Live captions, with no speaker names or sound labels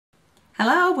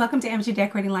Hello, welcome to Amateur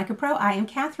Decorating Like a Pro. I am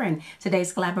Catherine.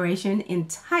 Today's collaboration,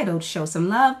 entitled Show Some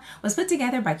Love, was put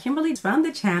together by Kimberly from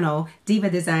the channel Diva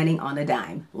Designing on a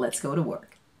Dime. Let's go to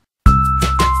work.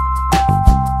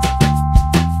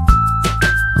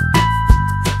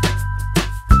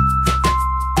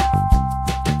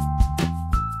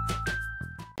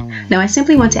 Now I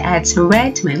simply want to add some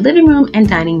red to my living room and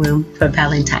dining room for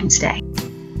Valentine's Day.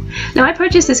 Now I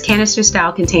purchased this canister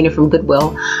style container from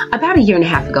Goodwill about 1.5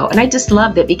 years ago, and I just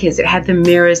loved it because it had the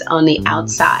mirrors on the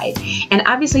outside, and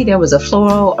obviously there was a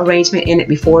floral arrangement in it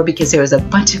before because there was a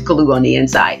bunch of glue on the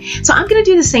inside. So I'm going to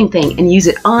do the same thing and use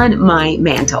it on my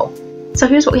mantle. So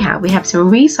here's what we have. We have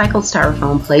some recycled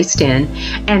styrofoam placed in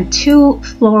and 2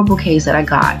 floral bouquets that I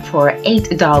got for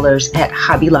 $8 at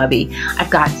Hobby Lobby. I've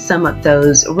got some of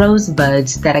those rose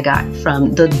buds that I got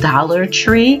from the Dollar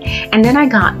Tree, and then I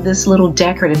got this little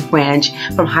decorative branch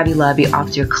from Hobby Lobby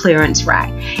off their clearance rack.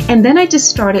 And then I just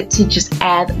started to just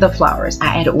add the flowers.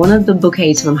 I added one of the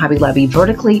bouquets from Hobby Lobby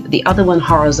vertically, the other one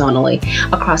horizontally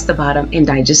across the bottom, and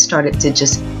I just started to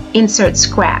just insert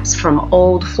scraps from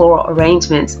old floral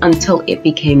arrangements until it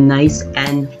became nice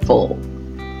and full.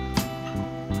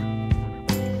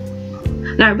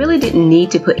 Now I really didn't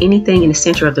need to put anything in the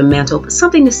center of the mantle, but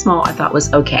something this small I thought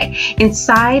was okay.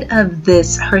 Inside of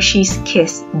this Hershey's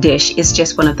Kiss dish is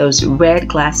just one of those red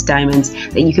glass diamonds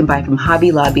that you can buy from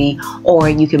Hobby Lobby, or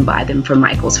you can buy them from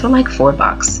Michael's for like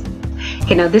 $4.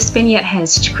 Okay, now this vignette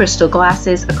has crystal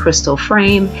glasses, a crystal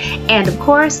frame, and of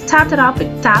course topped it off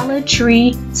with Dollar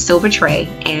Tree silver tray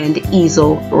and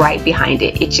easel right behind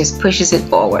it. It just pushes it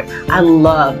forward. I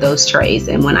love those trays,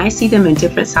 and when I see them in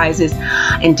different sizes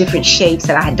and different shapes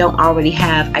that I don't already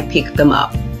have, I pick them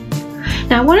up.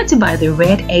 Now I wanted to buy the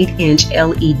red 8-inch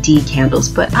LED candles,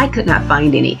 but I could not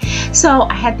find any. So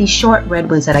I had these short red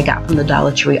ones that I got from the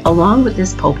Dollar Tree along with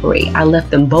this potpourri. I left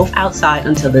them both outside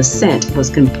until the scent was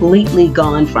completely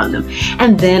gone from them.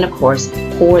 And then of course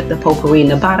poured the potpourri in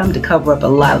the bottom to cover up a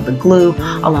lot of the glue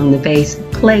along the base,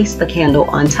 placed the candle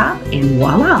on top, and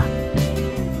voila!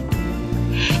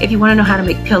 If you want to know how to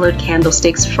make pillared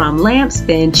candlesticks from lamps,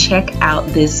 then check out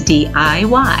this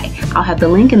DIY. I'll have the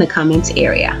link in the comments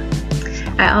area.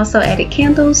 I also added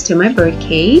candles to my bird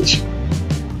cage.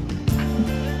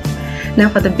 Now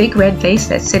for the big red vase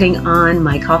that's sitting on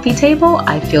my coffee table,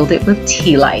 I filled it with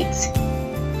tea lights.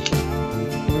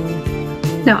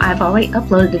 Now I've already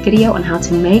uploaded a video on how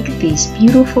to make these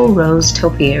beautiful rose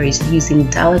topiaries using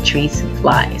Dollar Tree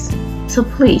supplies. So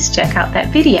please check out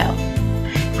that video.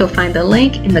 You'll find the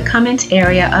link in the comment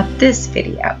area of this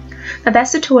video. Now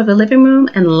that's the tour of the living room,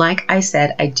 and like I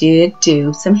said, I did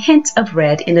do some hints of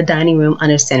red in the dining room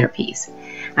under centerpiece.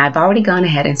 I've already gone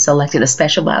ahead and selected a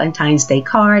special Valentine's Day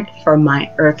card for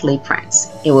my earthly prince.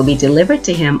 It will be delivered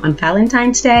to him on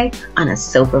Valentine's Day on a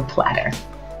silver platter.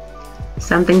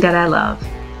 Something that I love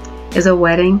is a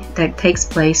wedding that takes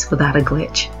place without a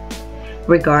glitch,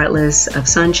 regardless of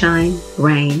sunshine,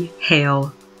 rain,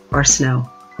 hail, or snow.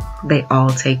 They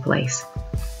all take place,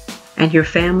 and your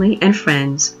family and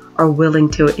friends are willing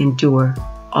to endure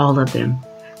all of them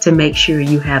to make sure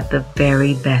you have the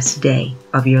very best day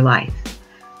of your life.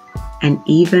 And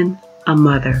even a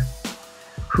mother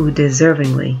who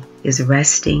deservingly is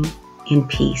resting in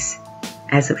peace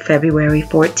as of February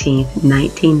 14th,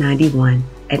 1991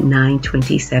 at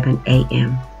 9:27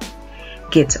 a.m.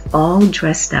 gets all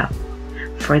dressed up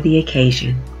for the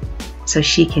occasion so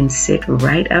she can sit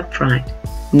right up front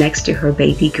next to her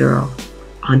baby girl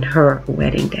on her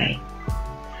wedding day.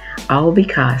 All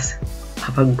because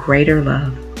of a greater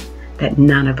love that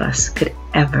none of us could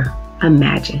ever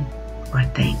imagine or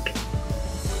think.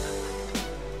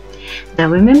 Now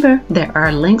remember, there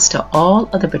are links to all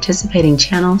of the participating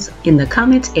channels in the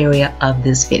comments area of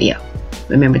this video.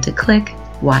 Remember to click,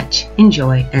 watch,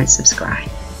 enjoy, and subscribe.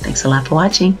 Thanks a lot for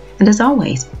watching, and as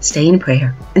always, stay in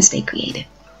prayer and stay creative.